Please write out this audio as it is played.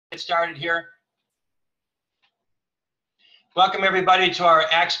Started here. Welcome everybody to our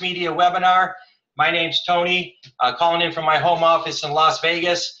Axe Media webinar. My name's Tony, calling in from my home office in Las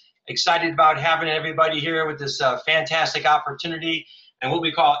Vegas. Excited about having everybody here with this fantastic opportunity and what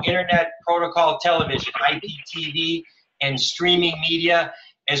we call Internet Protocol Television, IPTV, and streaming media.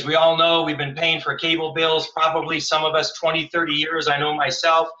 As we all know, we've been paying for cable bills, probably some of us 20, 30 years. I know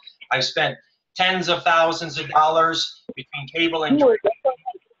myself, I've spent tens of thousands of dollars between cable and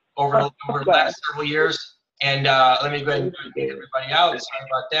over the last several years. And let me go ahead and get everybody out. Sorry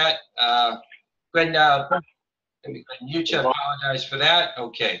about that. Go ahead and let me go ahead and mute you. Apologize for that.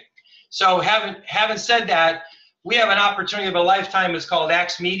 Okay. So having said that, we have an opportunity of a lifetime. It's called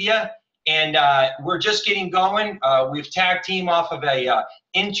Axe Media, and we're just getting going. We've tag team off of a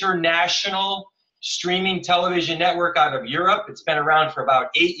international streaming television network out of Europe. It's been around for about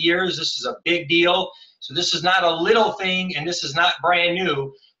 8 years. This is a big deal. So this is not a little thing, and this is not brand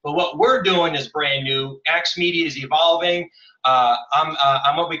new. But what we're doing is brand new. Axe Media is evolving.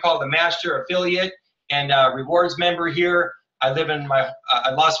 I'm what we call the master affiliate and rewards member here. I live in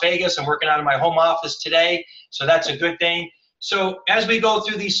Las Vegas. I'm working out of my home office today, so that's a good thing. So as we go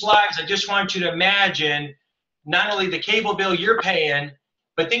through these slides, I just want you to imagine not only the cable bill you're paying,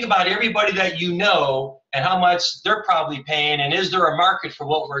 but think about everybody that you know and how much they're probably paying, and is there a market for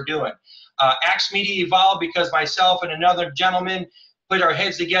what we're doing? Axe Media evolved because myself and another gentleman put our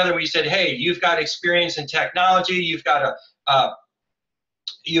heads together and we said, hey, you've got experience in technology, you've got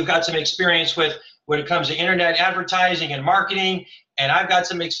some experience with when it comes to internet advertising and marketing, and I've got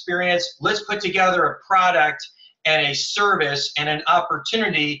some experience. Let's put together a product and a service and an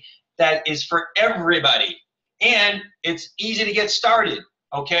opportunity that is for everybody. And it's easy to get started,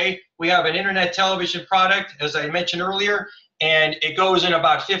 okay? We have an internet television product, as I mentioned earlier, and it goes in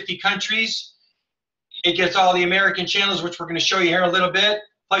about 50 countries. It gets all the American channels, which we're going to show you here in a little bit.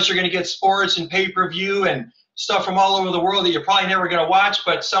 Plus, you're going to get sports and pay-per-view and stuff from all over the world that you're probably never going to watch,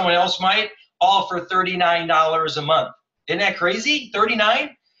 but someone else might, all for $39 a month. Isn't that crazy? $39?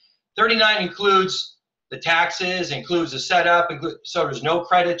 $39 includes the taxes, includes the setup, so there's no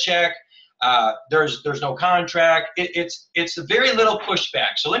credit check, there's no contract. It's a very little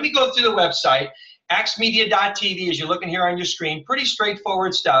pushback. So let me go through the website, axemedia.tv, as you're looking here on your screen. Pretty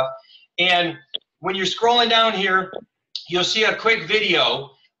straightforward stuff. And when you're scrolling down here, you'll see a quick video.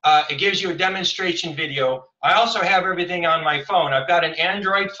 It gives you a demonstration video. I also have everything on my phone. I've got an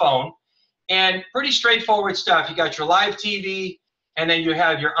Android phone, and pretty straightforward stuff. You got your live TV, and then you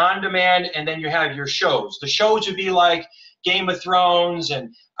have your on-demand, and then you have your shows. The shows would be like Game of Thrones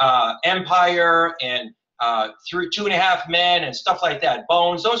and Empire and 2.5 Men and stuff like that.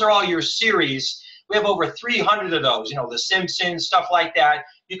 Bones. Those are all your series. We have over 300 of those. You know, The Simpsons, stuff like that.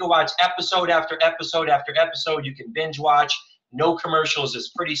 You can watch episode after episode after episode. You can binge watch. No commercials.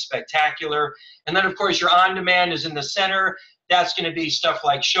 Is pretty spectacular. And then, of course, your on-demand is in the center. That's going to be stuff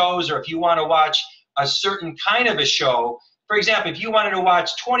like shows, or if you want to watch a certain kind of a show. For example, if you wanted to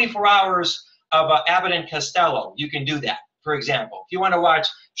watch 24 hours of Abbott and Costello, you can do that, for example. If you want to watch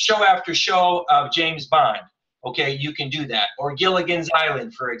show after show of James Bond, okay, you can do that. Or Gilligan's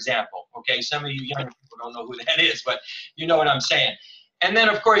Island, for example. Okay, some of you young people don't know who that is, but you know what I'm saying. And then,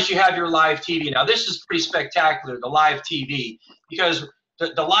 of course, you have your live TV. Now, this is pretty spectacular, the live TV, because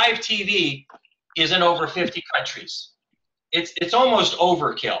the live TV is in over 50 countries. It's almost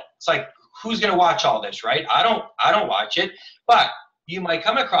overkill. It's like, who's going to watch all this, right? I don't watch it, but you might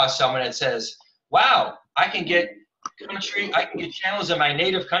come across someone that says, wow, I can get channels in my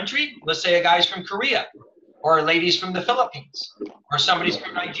native country. Let's say a guy's from Korea, or a lady's from the Philippines, or somebody's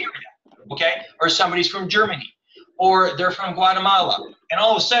from Nigeria, okay? Or somebody's from Germany, or they're from Guatemala. And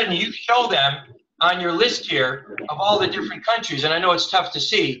all of a sudden you show them on your list here of all the different countries, and I know it's tough to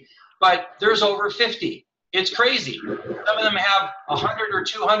see, but there's over 50. It's crazy. Some of them have 100 or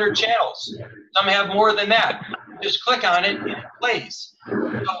 200 channels. Some have more than that. Just click on it and it plays.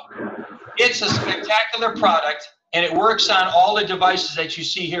 So it's a spectacular product, and it works on all the devices that you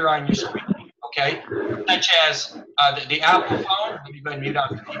see here on your screen, okay? Such as the Apple phone. Let me go ahead and mute out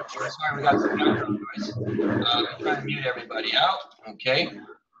the people. Sorry, we got some background noise. I'm trying to mute everybody out, okay?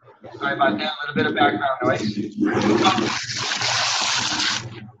 Sorry about that, a little bit of background noise.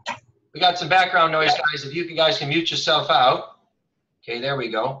 We got some background noise, guys. If you guys can mute yourself out. Okay, there we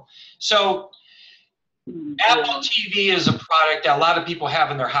go. So Apple TV is a product that a lot of people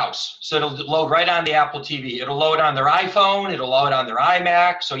have in their house. So it'll load right on the Apple TV. It'll load on their iPhone. It'll load on their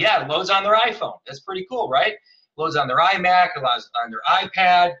iMac. So yeah, it loads on their iPhone. That's pretty cool, right? It loads on their iMac. It loads on their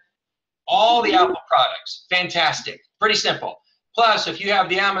iPad. All the Apple products. Fantastic. Pretty simple. Plus, if you have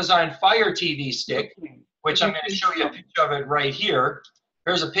the Amazon Fire TV stick, which I'm going to show you a picture of it right here.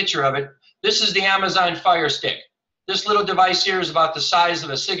 Here's a picture of it. This is the Amazon Fire Stick. This little device here is about the size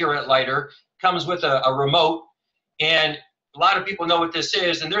of a cigarette lighter. Comes with a remote, and a lot of people know what this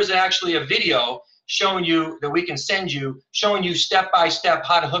is. And there's actually a video showing you that we can send you, showing you step by step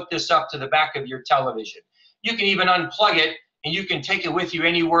how to hook this up to the back of your television. You can even unplug it, and you can take it with you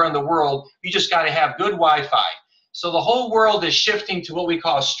anywhere in the world. You just got to have good Wi-Fi. So the whole world is shifting to what we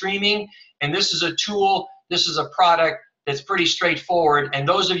call streaming, and this is a tool, this is a product that's pretty straightforward. And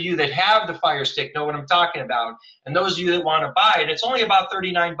those of you that have the Fire Stick know what I'm talking about. And those of you that want to buy it, it's only about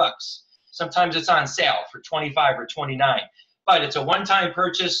 39 bucks. Sometimes it's on sale for 25 or 29. But it's a one-time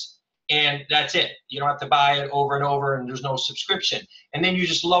purchase, and that's it. You don't have to buy it over and over, and there's no subscription. And then you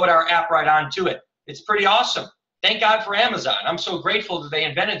just load our app right onto it. It's pretty awesome. Thank God for Amazon. I'm so grateful that they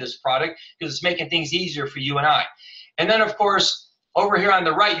invented this product because it's making things easier for you and I. And then, of course, over here on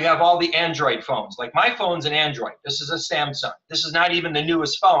the right, you have all the Android phones. Like my phone's an Android. This is a Samsung. This is not even the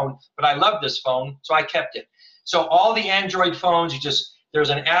newest phone, but I love this phone, so I kept it. So all the Android phones, there's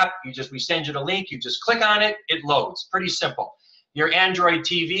an app, we send you the link, you just click on it, it loads. Pretty simple. Your Android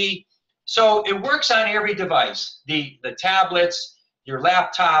TV. So it works on every device. The tablets, your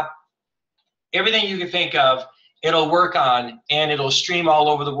laptop, everything you can think of, it'll work on, and it'll stream all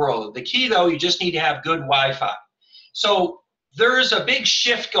over the world. The key, though, you just need to have good Wi-Fi. So there's a big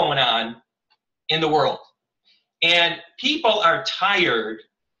shift going on in the world, and people are tired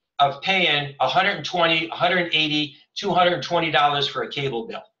of paying $120, $180, $220 for a cable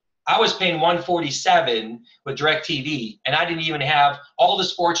bill. I was paying $147 with DirecTV, and I didn't even have all the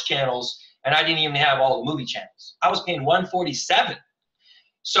sports channels, and I didn't even have all the movie channels. I was paying $147.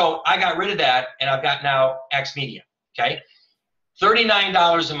 So I got rid of that, and I've got now X Media, okay?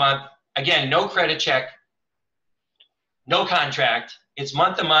 $39 a month. Again, no credit check, no contract. It's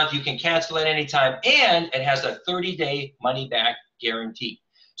month to month. You can cancel at any time, and it has a 30-day money-back guarantee.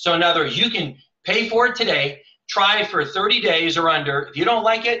 So in other words, you can pay for it today, try it for 30 days or under. If you don't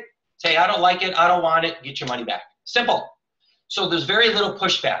like it, say, I don't like it, I don't want it, get your money back. Simple. So there's very little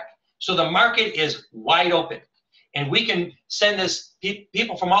pushback. So the market is wide open. And we can send this,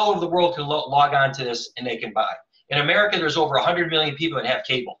 people from all over the world can log on to this, and they can buy. In America, there's over 100 million people that have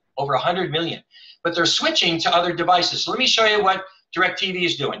cable, over 100 million. But they're switching to other devices. So let me show you what DirecTV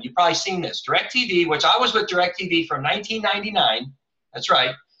is doing. You've probably seen this. DirecTV, which I was with DirecTV from 1999, that's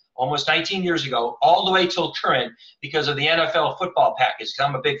right, almost 19 years ago, all the way till current because of the NFL football package, because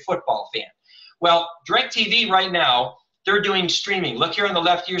I'm a big football fan. Well, DirecTV right now, they're doing streaming. Look here on the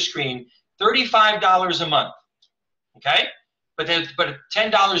left of your screen, $35 a month. Okay, but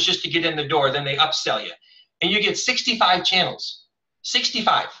 $10 just to get in the door, then they upsell you, and you get 65 channels.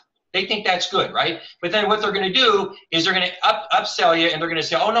 65. They think that's good, right? But then what they're going to do is they're going to upsell you, and they're going to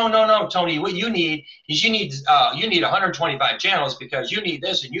say, oh no, Tony, what you need is you need 125 channels because you need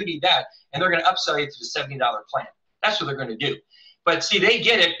this and you need that, and they're going to upsell you to the $70 plan. That's what they're going to do. But see, they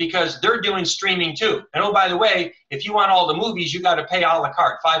get it because they're doing streaming too. And oh, by the way, if you want all the movies, you got to pay a la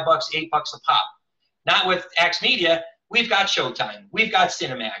carte, $5, $8 a pop. Not with X Media. We've got Showtime. We've got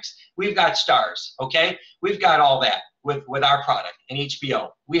Cinemax. We've got STARZ. Okay, we've got all that with our product and HBO.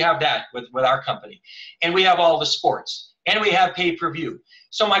 We have that with our company, and we have all the sports, and we have pay-per-view.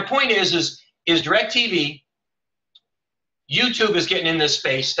 So my point is DirecTV. YouTube is getting in this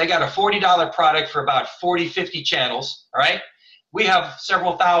space. They got a $40 product for about 40, 50 channels. All right, we have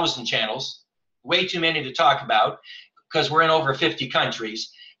several thousand channels. Way too many to talk about because we're in over 50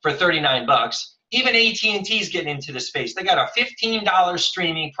 countries for 39 bucks. Even AT&T is getting into the space. They got a $15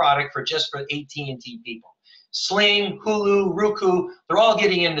 streaming product for AT&T people. Sling, Hulu, Roku, they're all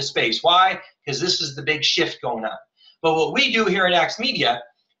getting into space. Why? Because this is the big shift going on. But what we do here at X Media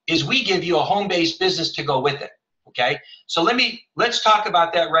is we give you a home-based business to go with it. Okay? So let's talk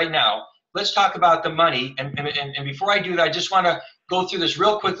about that right now. Let's talk about the money. And before I do that, I just want to go through this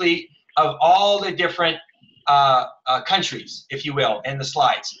real quickly of all the different countries, if you will, in the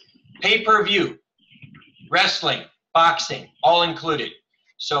slides. Pay-per-view, wrestling, boxing, all included.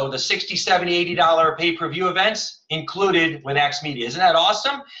 So the $60, $70, $80 pay-per-view events included with X Media. Isn't that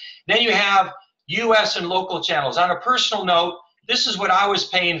awesome? Then you have U.S. and local channels. On a personal note, this is what I was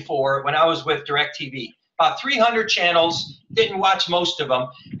paying for when I was with DirecTV. About 300 channels, didn't watch most of them,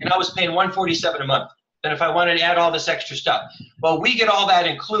 and I was paying $147 a month. Then if I wanted to add all this extra stuff. Well, we get all that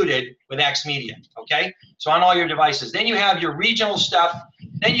included with X Media, okay? So on all your devices. Then you have your regional stuff.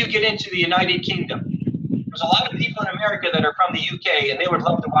 Then you get into the United Kingdom. There's a lot of people in America that are from the UK, and they would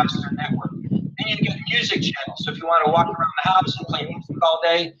love to watch their network. Then you get music channels. So if you want to walk around the house and play music all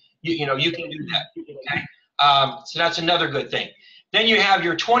day, you can do that, okay? So that's another good thing. Then you have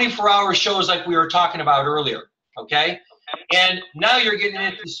your 24-hour shows like we were talking about earlier, okay? And now you're getting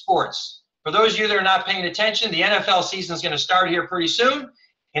into sports. For those of you that are not paying attention, the NFL season is going to start here pretty soon,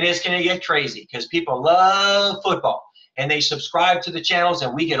 and it's going to get crazy because people love football, and they subscribe to the channels,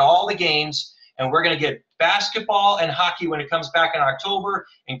 and we get all the games, and we're going to get basketball and hockey when it comes back in October,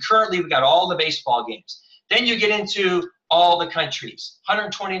 and currently we got all the baseball games. Then you get into all the countries,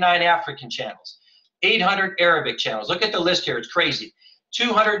 129 African channels, 800 Arabic channels. Look at the list here. It's crazy.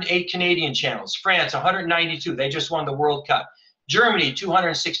 208 Canadian channels. France, 192. They just won the World Cup. Germany,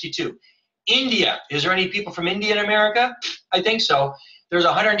 262. India. Is there any people from India in America? I think so. There's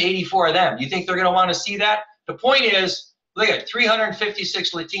 184 of them. You think they're going to want to see that? The point is, look at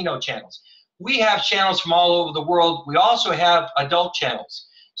 356 Latino channels. We have channels from all over the world. We also have adult channels.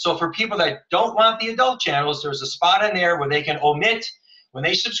 So for people that don't want the adult channels, there's a spot in there where they can omit. When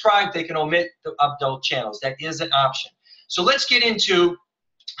they subscribe, they can omit the adult channels. That is an option. So let's get into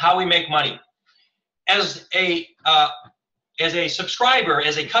how we make money. As a subscriber,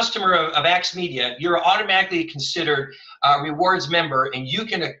 as a customer of Axe Media, you're automatically considered a rewards member, and you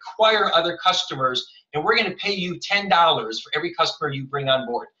can acquire other customers, and we're going to pay you $10 for every customer you bring on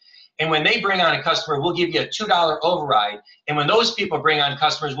board. And when they bring on a customer, we'll give you a $2 override. And when those people bring on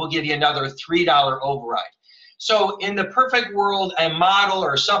customers, we'll give you another $3 override. So in the perfect world, a model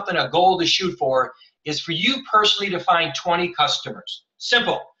or something, a goal to shoot for, is for you personally to find 20 customers.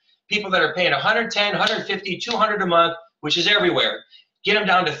 Simple. People that are paying 110, 150, 200 a month, which is everywhere. Get them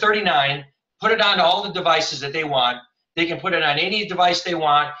down to 39, put it onto all the devices that they want. They can put it on any device they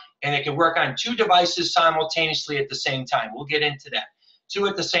want, and they can work on 2 devices simultaneously at the same time. We'll get into that. 2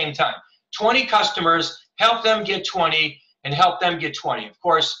 at the same time. 20 customers, help them get 20, and help them get 20. Of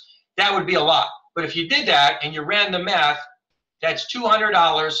course, that would be a lot. But if you did that and you ran the math, that's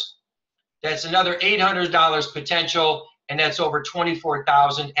 $200. That's another $800 potential, and that's over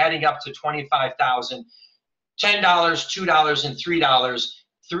 $24,000, adding up to $25,000. $10, $2, and $3.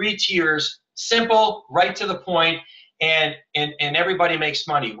 3 tiers, simple, right to the point, and everybody makes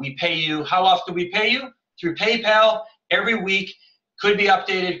money. We pay you. How often do we pay you? Through PayPal every week. Could be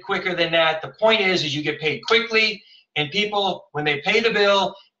updated quicker than that. The point is you get paid quickly, and people, when they pay the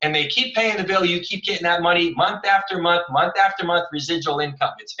bill and they keep paying the bill, you keep getting that money month after month, residual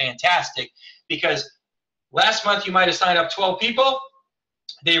income. It's fantastic because last month you might have signed up 12 people.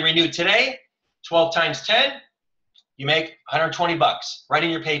 They renewed today. 12 times 10, you make 120 bucks right in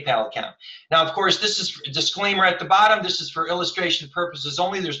your PayPal account. Now, of course, this is a disclaimer at the bottom. This is for illustration purposes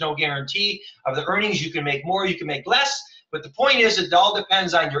only. There's no guarantee of the earnings. You can make more, you can make less. But the point is, it all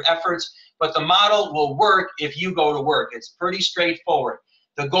depends on your efforts, but the model will work if you go to work. It's pretty straightforward.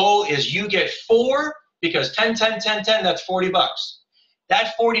 The goal is you get 4, because 10, 10, 10, 10, that's 40 bucks.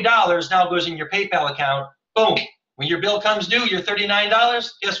 That $40 now goes in your PayPal account. Boom. When your bill comes due, your $39,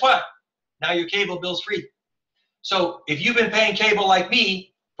 guess what? Now your cable bill's free. So if you've been paying cable like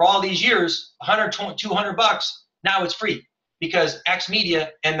me for all these years, 100, 200 bucks, now it's free because Axe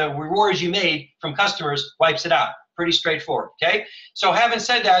Media and the rewards you made from customers wipes it out. Pretty straightforward, okay? So having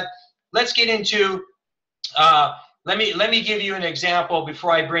said that, let's get into, let me give you an example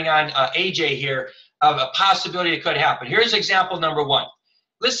before I bring on AJ here of a possibility that could happen. Here's example number 1.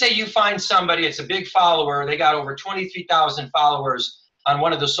 Let's say you find somebody, it's a big follower, they got over 23,000 followers on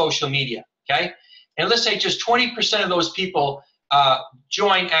one of the social media, okay? And let's say just 20% of those people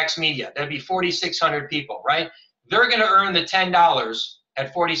join Axe Media. That'd be 4,600 people, right? They're gonna earn the $10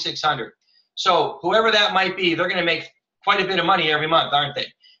 at 4,600. So whoever that might be, they're going to make quite a bit of money every month, aren't they?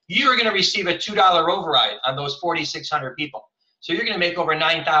 You're going to receive a $2 override on those 4,600 people. So you're going to make over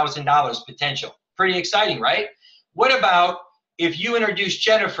 $9,000 potential. Pretty exciting, right? What about if you introduce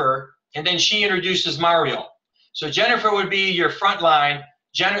Jennifer and then she introduces Mario? So Jennifer would be your front line.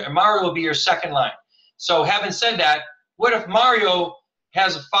 Mario will be your second line. So having said that, what if Mario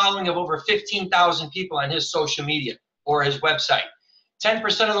has a following of over 15,000 people on his social media or his website?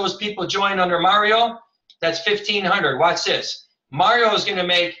 10% of those people join under Mario, that's 1,500. Watch this. Mario is going to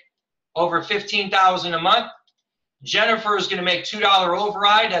make over 15,000 a month. Jennifer is going to make $2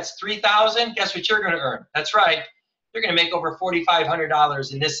 override. That's 3,000. Guess what you're going to earn? That's right. You're going to make over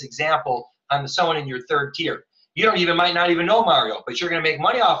 $4,500 in this example on someone in your 3rd tier. You might not even know Mario, but you're going to make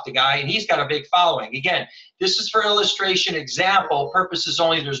money off the guy, and he's got a big following. Again, this is for illustration, example, purposes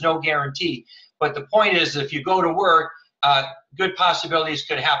only. There's no guarantee. But the point is, if you go to work, good possibilities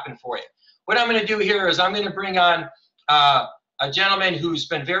could happen for you. What I'm going to do here is I'm going to bring on a gentleman who's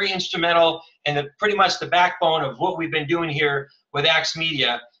been very instrumental and pretty much the backbone of what we've been doing here with Axe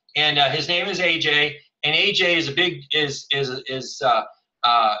Media. And his name is AJ. And AJ is a big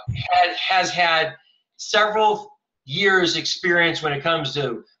has had several years experience when it comes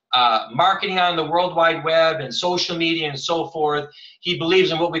to marketing on the World Wide Web and social media and so forth. He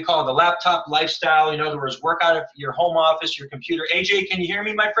believes in what we call the laptop lifestyle. In other words, work out of your home office, your computer. AJ, can you hear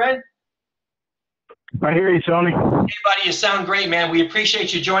me, my friend? I hear you, Tony. Hey, buddy, you sound great, man. We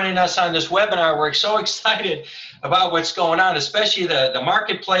appreciate you joining us on this webinar. We're so excited about what's going on, especially the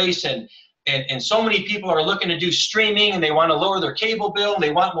marketplace, and so many people are looking to do streaming, and they want to lower their cable bill, and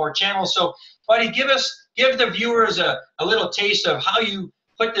they want more channels. So, buddy, give the viewers a little taste of how you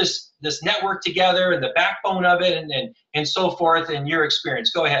put this network together and the backbone of it, and so forth, and your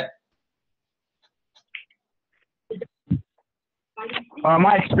experience. Go ahead.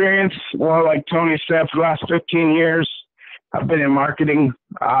 My experience, well, like Tony said, for the last 15 years, I've been in marketing.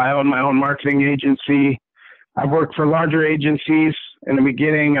 I own my own marketing agency. I've worked for larger agencies in the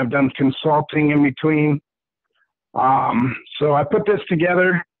beginning. I've done consulting in between. So I put this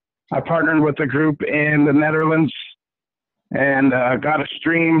together. I partnered with a group in the Netherlands and got a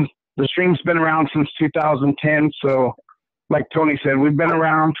stream. The stream's been around since 2010. So like Tony said, we've been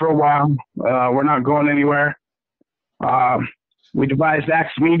around for a while. We're not going anywhere. We devised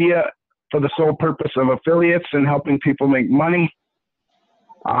Axe Media for the sole purpose of affiliates and helping people make money.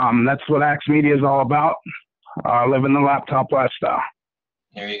 That's what Axe Media is all about, living the laptop lifestyle.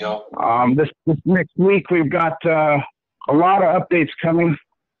 There you go. This next week, we've got a lot of updates coming,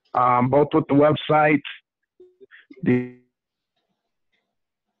 both with the website, the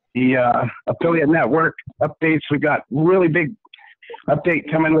affiliate network updates. We've got really big update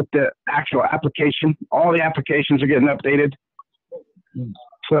coming with the actual application. All the applications are getting updated.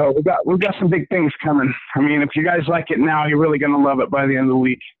 So we've got some big things coming. I mean, if you guys like it now, you're really going to love it by the end of the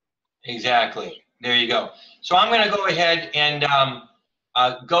week. Exactly. There you go. So I'm going to go ahead and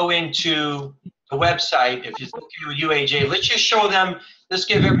go into the website. If it's okay with you, AJ, let's just show them. Let's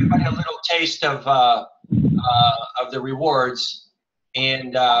give everybody a little taste of the rewards.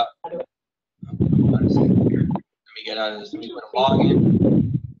 And let me get out of this. Let me put a log in.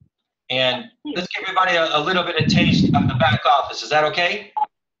 And let's give everybody a little bit of taste of the back office. Is that okay?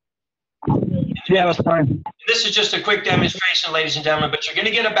 Yeah, that's fine. This is just a quick demonstration, ladies and gentlemen, but you're going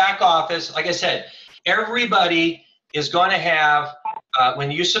to get a back office. Like I said, everybody is going to have,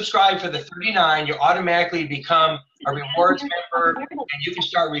 when you subscribe for the $39, you automatically become a rewards member, and you can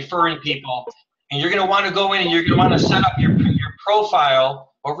start referring people. And you're going to want to go in and you're going to want to set up your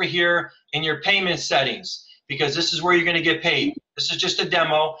profile over here in your payment settings, because this is where you're going to get paid. This is just a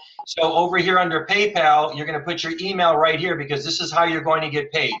demo. So over here under PayPal, you're going to put your email right here, because this is how you're going to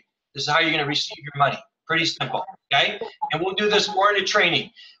get paid. This is how you're going to receive your money. Pretty simple, okay? And we'll do this more in the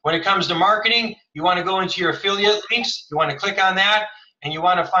training. When it comes to marketing, you want to go into your affiliate links. You want to click on that, and you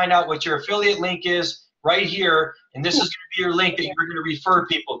want to find out what your affiliate link is right here. And this is going to be your link that you're going to refer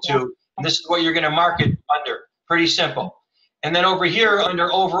people to. And this is what you're going to market under. Pretty simple. And then over here under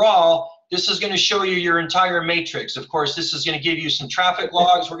overall, this is going to show you your entire matrix. Of course, this is going to give you some traffic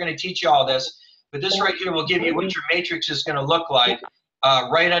logs. We're going to teach you all this. But this right here will give you what your matrix is going to look like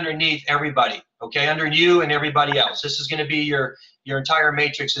right underneath everybody, okay, under you and everybody else. This is going to be your entire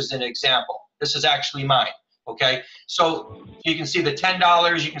matrix as an example. This is actually mine, okay? So you can see the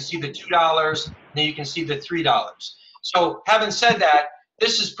 $10, you can see the $2, then you can see the $3. So having said that,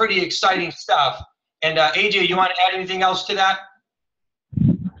 this is pretty exciting stuff. And AJ, you want to add anything else to that?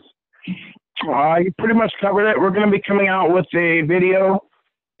 You pretty much covered it. We're going to be coming out with a video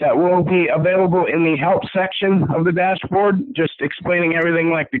that will be available in the help section of the dashboard, just explaining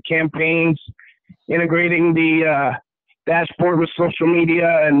everything like the campaigns, integrating the dashboard with social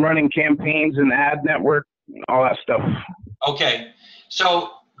media and running campaigns and ad network, all that stuff. Okay.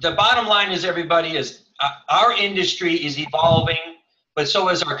 So the bottom line is, everybody, is our industry is evolving, but so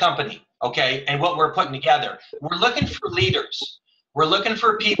is our company, okay, and what we're putting together. We're looking for leaders. We're looking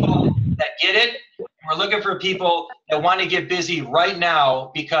for people that get it. We're looking for people that want to get busy right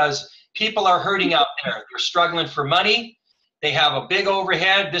now, because people are hurting out there. They're struggling for money. They have a big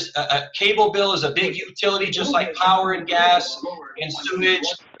overhead. A cable bill is a big utility, just like power and gas and sewage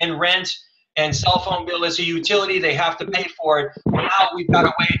and rent, and cell phone bill is a utility. They have to pay for it. Now we've got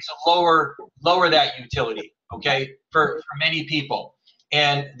a way to lower that utility, okay, for many people.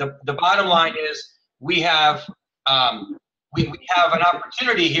 And the bottom line is, we have an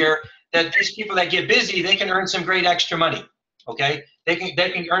opportunity here that these people that get busy, they can earn some great extra money, okay? They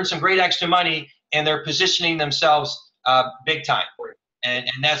can earn some great extra money, and they're positioning themselves big time. And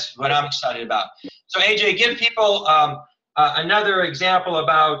that's what I'm excited about. So AJ, give people another example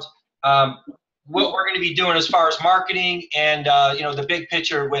about what we're going to be doing as far as marketing and you know, the big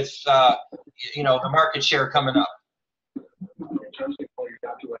picture with you know, the market share coming up.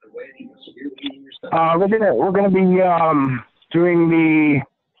 We're gonna be doing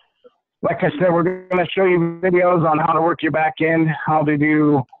like I said, we're going to show you videos on how to work your back end, how to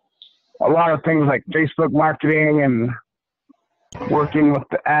do a lot of things like Facebook marketing and working with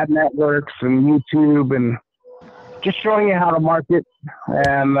the ad networks and YouTube, and just showing you how to market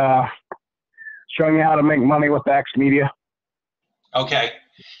and showing you how to make money with Axe Media. Okay.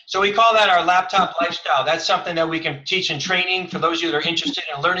 So we call that our laptop lifestyle. That's something that we can teach in training for those of you that are interested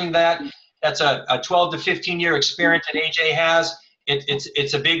in learning that. That's a 12 to 15-year experience that AJ has.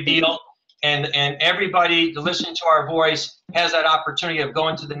 It's a big deal. And everybody to listen to our voice has that opportunity of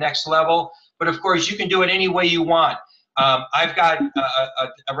going to the next level. But of course, you can do it any way you want. I've got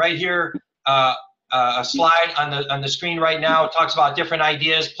right here a slide on the screen right now. It talks about different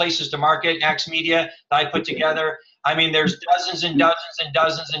ideas, places to market Axe Media that I put together. I mean, there's dozens and dozens and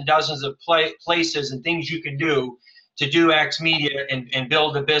dozens and dozens of places and things you can do to do Axe Media and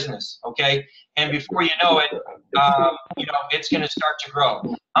build a business, okay? And before you know it, it's going to start to grow.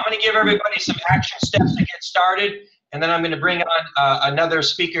 I'm going to give everybody some action steps to get started, and then I'm going to bring on another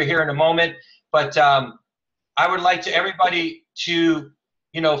speaker here in a moment. But I would like to everybody to,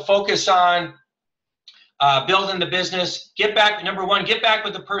 focus on building the business. Get back, number one, get back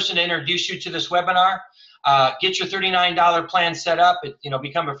with the person to introduce you to this webinar. Get your $39 plan set up.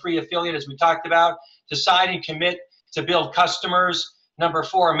 Become a free affiliate, as we talked about. Decide and commit to build customers. Number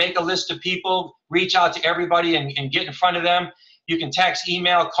four, make a list of people, reach out to everybody and get in front of them. You can text,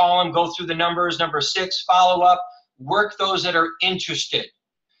 email, call them, go through the numbers. Number six, follow up, work those that are interested,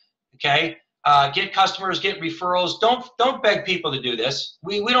 okay? Get customers, get referrals. Don't beg people to do this.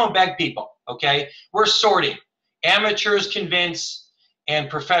 We don't beg people, okay? We're sorting. Amateurs convince and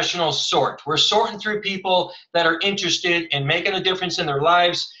professionals sort. We're sorting through people that are interested in making a difference in their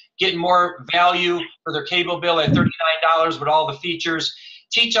lives, getting more value for their cable bill at $39 with all the features.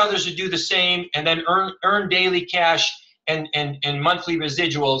 Teach others to do the same, and then earn daily cash and monthly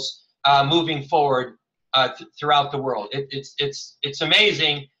residuals moving forward throughout the world. It's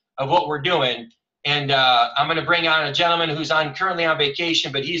amazing of what we're doing. And I'm going to bring on a gentleman who's currently on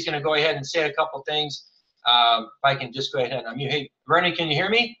vacation, but he's going to go ahead and say a couple things. If I can just go ahead and unmute. Hey, Vernon, can you hear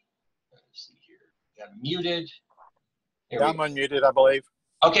me? Let's see here. Got muted. Yeah, I'm unmuted, I believe.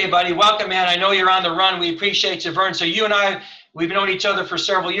 Okay, buddy. Welcome, man. I know you're on the run. We appreciate you, Vern. So you and I, we've known each other for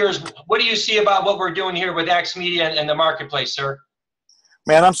several years. What do you see about what we're doing here with Axe Media and the marketplace, sir?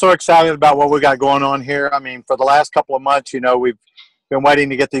 Man, I'm so excited about what we got going on here. I mean, for the last couple of months, we've been waiting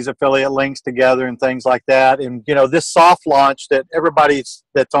to get these affiliate links together and things like that. And, this soft launch that everybody's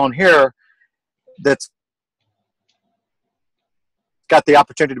that's on here that's got the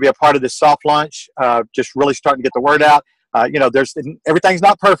opportunity to be a part of this soft launch, just really starting to get the word out. Everything's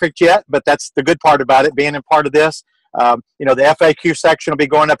not perfect yet, but that's the good part about it, being a part of this. The FAQ section will be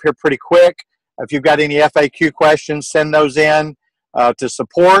going up here pretty quick. If you've got any FAQ questions, send those in to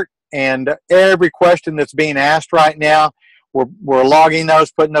support. And every question that's being asked right now, we're logging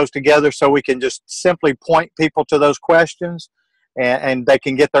those, putting those together so we can just simply point people to those questions and they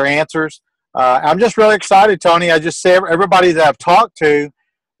can get their answers. I'm just really excited, Tony. I just say everybody that I've talked to,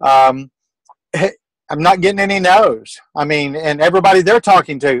 I'm not getting any no's. I mean, and everybody they're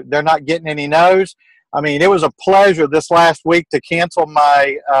talking to, they're not getting any no's. I mean, it was a pleasure this last week to cancel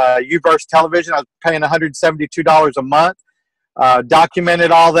my Uverse television. I was paying $172 a month.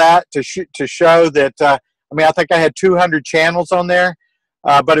 Documented all that to show that, I think I had 200 channels on there,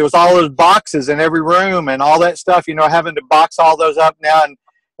 but it was all those boxes in every room and all that stuff, having to box all those up now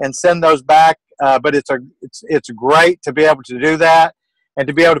and send those back. But it's great to be able to do that and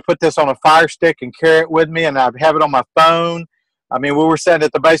to be able to put this on a Fire Stick and carry it with me, and I have it on my phone. I mean, we were sitting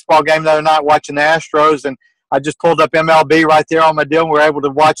at the baseball game the other night watching the Astros, and I just pulled up MLB right there on my deal, and we were able to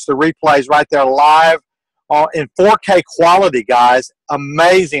watch the replays right there live in 4K quality, guys.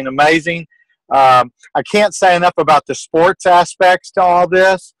 Amazing, amazing. I can't say enough about the sports aspects to all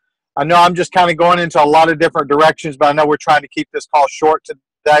this. I know I'm just kind of going into a lot of different directions, but I know we're trying to keep this call short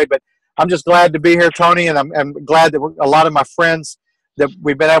today. But I'm just glad to be here, Tony, and I'm glad that a lot of my friends that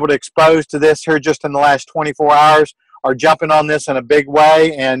we've been able to expose to this here just in the last 24 hours are jumping on this in a big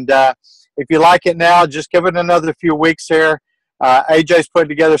way. And if you like it now, just give it another few weeks here. AJ's putting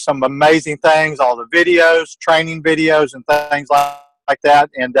together some amazing things, all the videos, training videos, and things like that.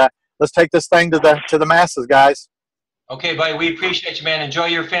 And let's take this thing to the masses, guys. Okay, buddy, we appreciate you, man. Enjoy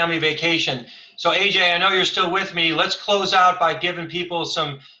your family vacation. So, AJ, I know you're still with me. Let's close out by giving people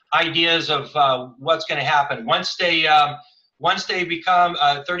some ideas of what's going to happen. Once they become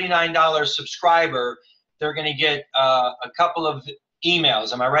a $39 subscriber, they're going to get a couple of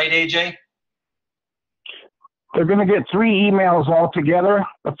emails. Am I right, AJ? They're going to get 3 emails altogether.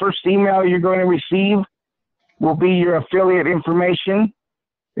 The first email you're going to receive will be your affiliate information.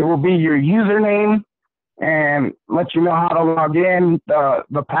 It will be your username and let you know how to log in.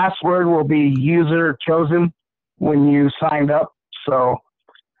 The password will be user chosen when you signed up. So,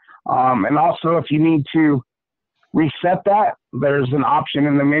 and also if you need to reset that, there's an option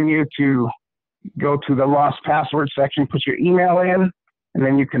in the menu to go to the lost password section, put your email in, and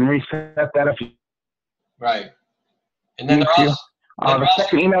then you can reset that if you Right. And then need to. The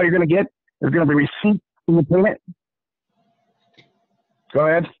second email you're going to get is going to be receipt for the payment. Go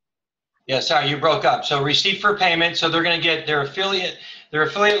ahead. Yeah, sorry, you broke up. So receipt for payment. So they're going to get their affiliate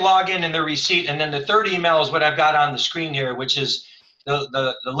login and their receipt. And then the third email is what I've got on the screen here, which is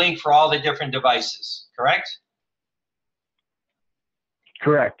the link for all the different devices, correct?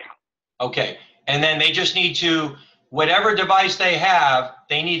 Correct. Okay. And then they just need to, whatever device they have,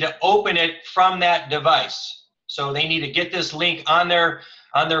 they need to open it from that device. So they need to get this link on their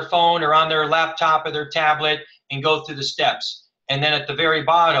phone or on their laptop or their tablet and go through the steps. And then at the very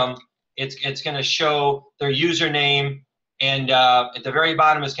bottom, it's going to show their username, and at the very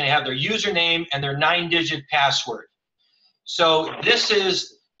bottom it's going to have their username and their 9-digit password. So this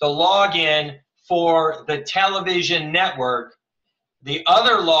is the login for the television network. The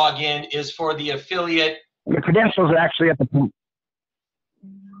other login is for the affiliate. The credentials are actually at the point.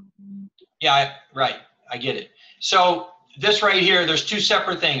 Yeah, right. I get it. So this right here, there's two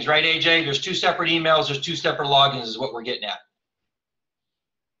separate things, right, AJ? There's two separate emails. There's two separate logins is what we're getting at.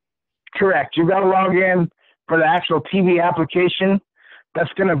 Correct. You've got to log in for the actual TV application.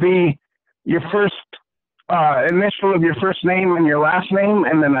 That's going to be your first initial of your first name and your last name,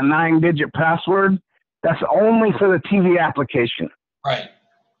 and then a 9-digit password. That's only for the TV application. Right.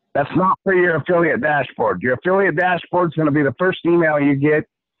 That's not for your affiliate dashboard. Your affiliate dashboard is going to be the first email you get.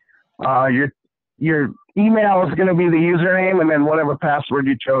 Your email is going to be the username and then whatever password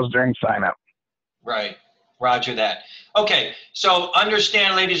you chose during sign up. Right. Roger that. Okay, so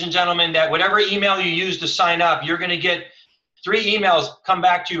understand, ladies and gentlemen, that whatever email you use to sign up, you're going to get 3 emails come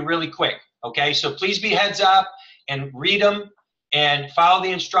back to you really quick. Okay, so please be heads up and read them and follow the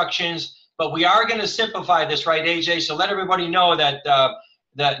instructions. But we are going to simplify this, right, AJ? So let everybody know that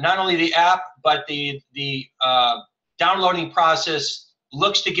that not only the app, but the downloading process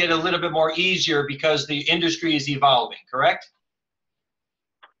looks to get a little bit more easier because the industry is evolving, correct?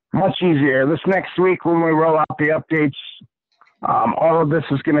 Much easier. This next week when we roll out the updates, all of this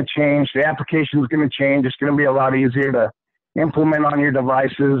is going to change. The application is going to change. It's going to be a lot easier to implement on your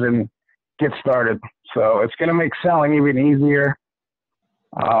devices and get started. So it's going to make selling even easier,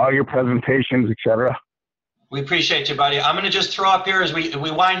 all your presentations, etc. We appreciate you, buddy. I'm going to just throw up here as we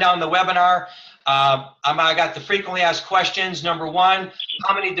wind down the webinar. I got the frequently asked questions. Number 1,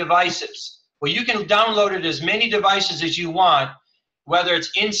 how many devices? Well, you can download it as many devices as you want, whether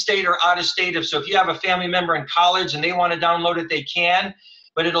it's in-state or out-of-state. So if you have a family member in college and they want to download it, they can,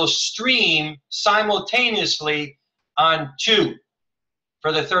 but it'll stream simultaneously on 2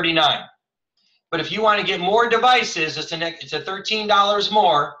 for the $39. But if you want to get more devices, it's a $13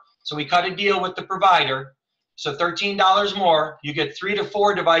 more. So we cut a deal with the provider. So $13 more, you get 3 to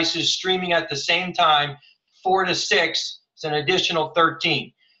 4 devices streaming at the same time. 4 to 6, it's an additional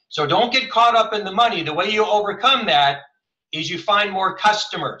 $13. So don't get caught up in the money. The way you overcome that is you find more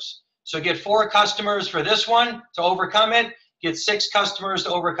customers. So get 4 customers for this one to overcome it, get 6 customers to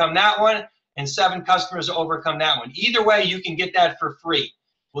overcome that one, and 7 customers to overcome that one. Either way, you can get that for free.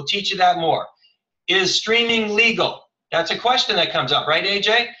 We'll teach you that more. Is streaming legal? That's a question that comes up, right,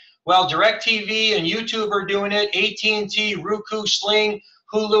 AJ? Well, DirecTV and YouTube are doing it. AT&T, Roku, Sling,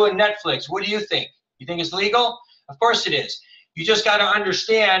 Hulu, and Netflix. What do you think? You think it's legal? Of course it is. You just got to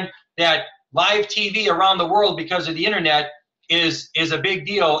understand that live TV around the world because of the internet is a big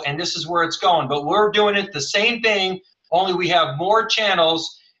deal, and this is where it's going. But we're doing it the same thing, only we have more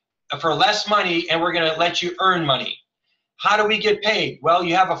channels for less money, and we're going to let you earn money. How do we get paid? Well,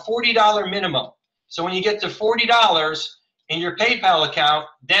 you have a $40 minimum. So when you get to $40 in your PayPal account,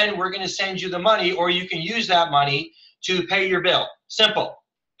 then we're going to send you the money, or you can use that money to pay your bill. Simple.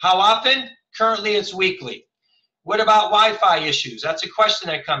 How often? Currently, it's weekly. What about Wi-Fi issues? That's a question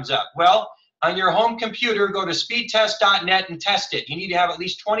that comes up. Well, on your home computer, go to speedtest.net and test it. You need to have at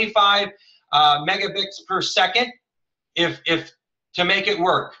least 25 megabits per second if to make it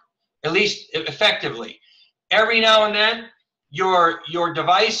work, at least effectively. Every now and then, your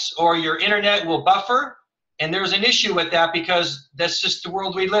device or your internet will buffer, and there's an issue with that because that's just the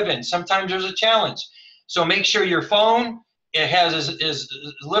world we live in. Sometimes there's a challenge. So make sure your phone, it has as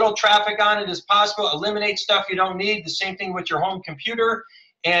little traffic on it as possible. Eliminate stuff you don't need. The same thing with your home computer.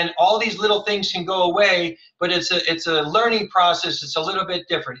 And all these little things can go away, but it's a learning process. It's a little bit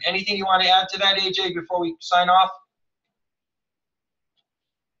different. Anything you want to add to that, AJ, before we sign off?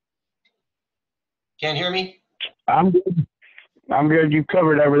 Can't hear me? I'm good. I'm good. You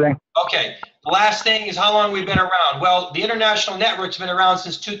covered everything. Okay. The last thing is how long we've been around. Well, the international network's been around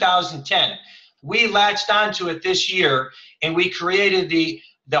since 2010. We latched onto it this year, and we created the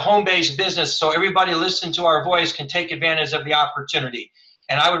home-based business so everybody listening to our voice can take advantage of the opportunity.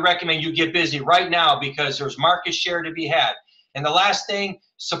 And I would recommend you get busy right now because there's market share to be had. And the last thing,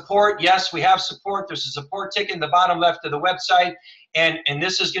 support. Yes, we have support. There's a support ticket in the bottom left of the website, and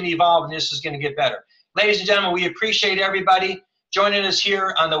this is going to evolve, and this is going to get better. Ladies and gentlemen, we appreciate everybody joining us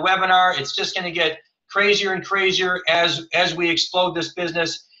here on the webinar. It's just going to get crazier and crazier as we explode this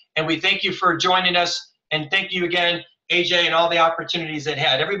business. And we thank you for joining us. And thank you again, AJ, and all the opportunities it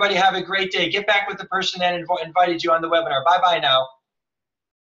had. Everybody have a great day. Get back with the person that invited you on the webinar. Bye-bye now.